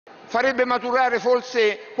farebbe maturare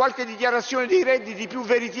forse qualche dichiarazione dei redditi più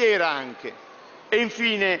veritiera anche, e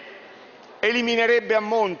infine eliminerebbe a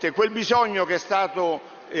monte quel bisogno che è stato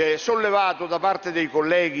sollevato da parte dei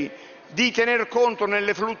colleghi di tener conto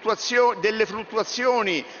delle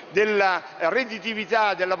fluttuazioni della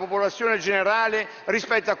redditività della popolazione generale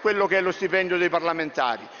rispetto a quello che è lo stipendio dei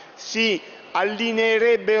parlamentari. Si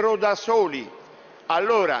allineerebbero da soli.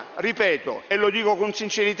 Allora, ripeto, e lo dico con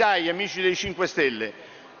sincerità agli amici dei 5 Stelle,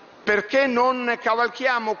 perché non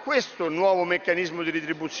cavalchiamo questo nuovo meccanismo di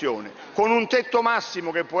retribuzione? Con un tetto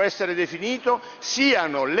massimo che può essere definito,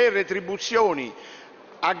 siano le retribuzioni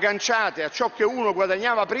agganciate a ciò che uno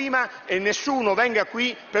guadagnava prima e nessuno venga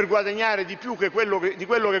qui per guadagnare di più di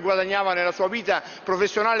quello che guadagnava nella sua vita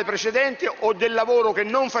professionale precedente o del lavoro che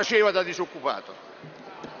non faceva da disoccupato.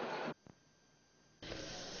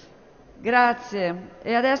 Grazie.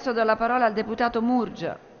 E adesso do la parola al deputato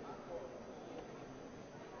Murgia.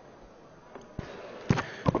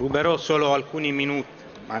 Ruberò solo alcuni minuti,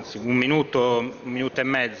 anzi un minuto e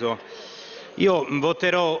mezzo. Io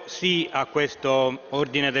voterò sì a questo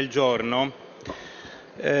ordine del giorno,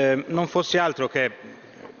 non fosse altro che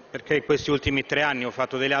perché in questi ultimi 3 anni ho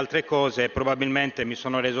fatto delle altre cose e probabilmente mi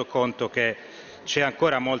sono reso conto che c'è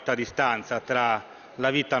ancora molta distanza tra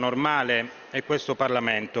la vita normale e questo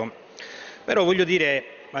Parlamento. Però voglio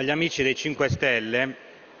dire agli amici dei 5 Stelle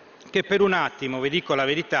che per un attimo, vi dico la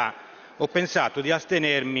verità, ho pensato di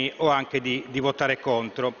astenermi o anche di votare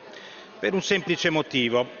contro, per un semplice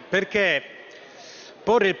motivo, perché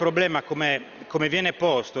porre il problema come viene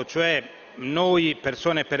posto, cioè noi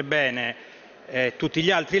persone per bene, tutti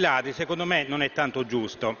gli altri ladri, secondo me non è tanto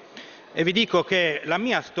giusto. E vi dico che la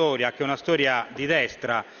mia storia, che è una storia di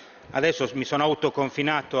destra, adesso mi sono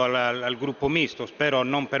autoconfinato al gruppo misto, spero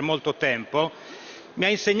non per molto tempo, mi ha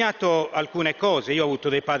insegnato alcune cose. Io ho avuto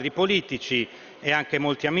dei padri politici e anche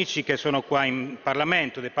molti amici che sono qua in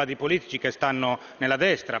Parlamento, dei padri politici che stanno nella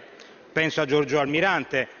destra. Penso a Giorgio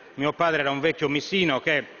Almirante, mio padre era un vecchio missino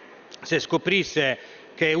che se scoprisse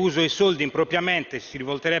che uso i soldi impropriamente si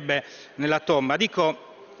rivolterebbe nella tomba. Dico,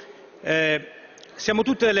 siamo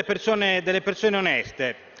tutte delle persone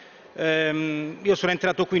oneste. Io sono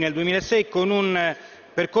entrato qui nel 2006 con un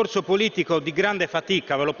percorso politico di grande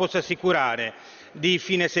fatica, ve lo posso assicurare, di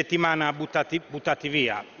fine settimana buttati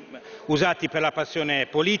via, usati per la passione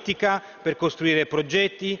politica, per costruire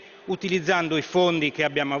progetti, utilizzando i fondi che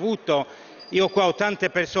abbiamo avuto. Io qua ho tante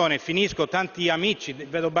persone, finisco, tanti amici,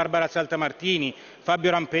 vedo Barbara Saltamartini,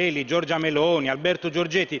 Fabio Rampelli, Giorgia Meloni, Alberto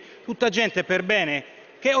Giorgetti, tutta gente per bene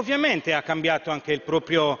che ovviamente ha cambiato anche il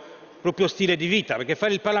proprio stile di vita, perché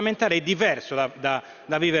fare il parlamentare è diverso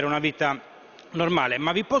da vivere una vita normale,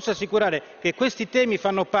 ma vi posso assicurare che questi temi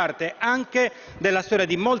fanno parte anche della storia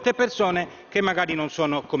di molte persone che magari non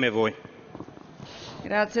sono come voi.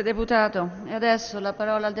 Grazie deputato. E adesso la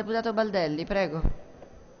parola al deputato Baldelli, prego.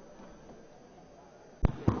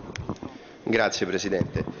 Grazie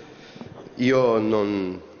Presidente. Io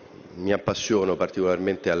non mi appassiono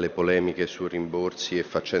particolarmente alle polemiche su rimborsi e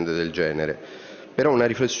faccende del genere, però una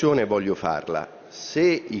riflessione voglio farla. Se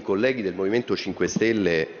i colleghi del Movimento 5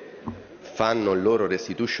 Stelle fanno il loro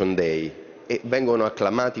Restitution Day e vengono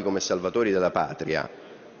acclamati come salvatori della patria,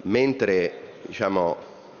 mentre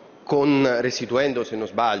restituendo, se non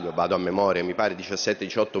sbaglio, vado a memoria, mi pare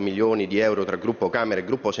 17-18 milioni di euro tra gruppo Camera e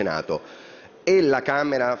gruppo Senato, e la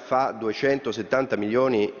Camera fa 270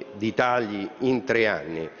 milioni di tagli in 3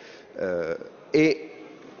 anni, e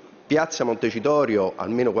Piazza Montecitorio,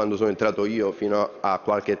 almeno quando sono entrato io fino a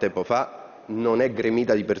qualche tempo fa, non è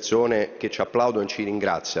gremita di persone che ci applaudono e ci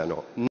ringraziano.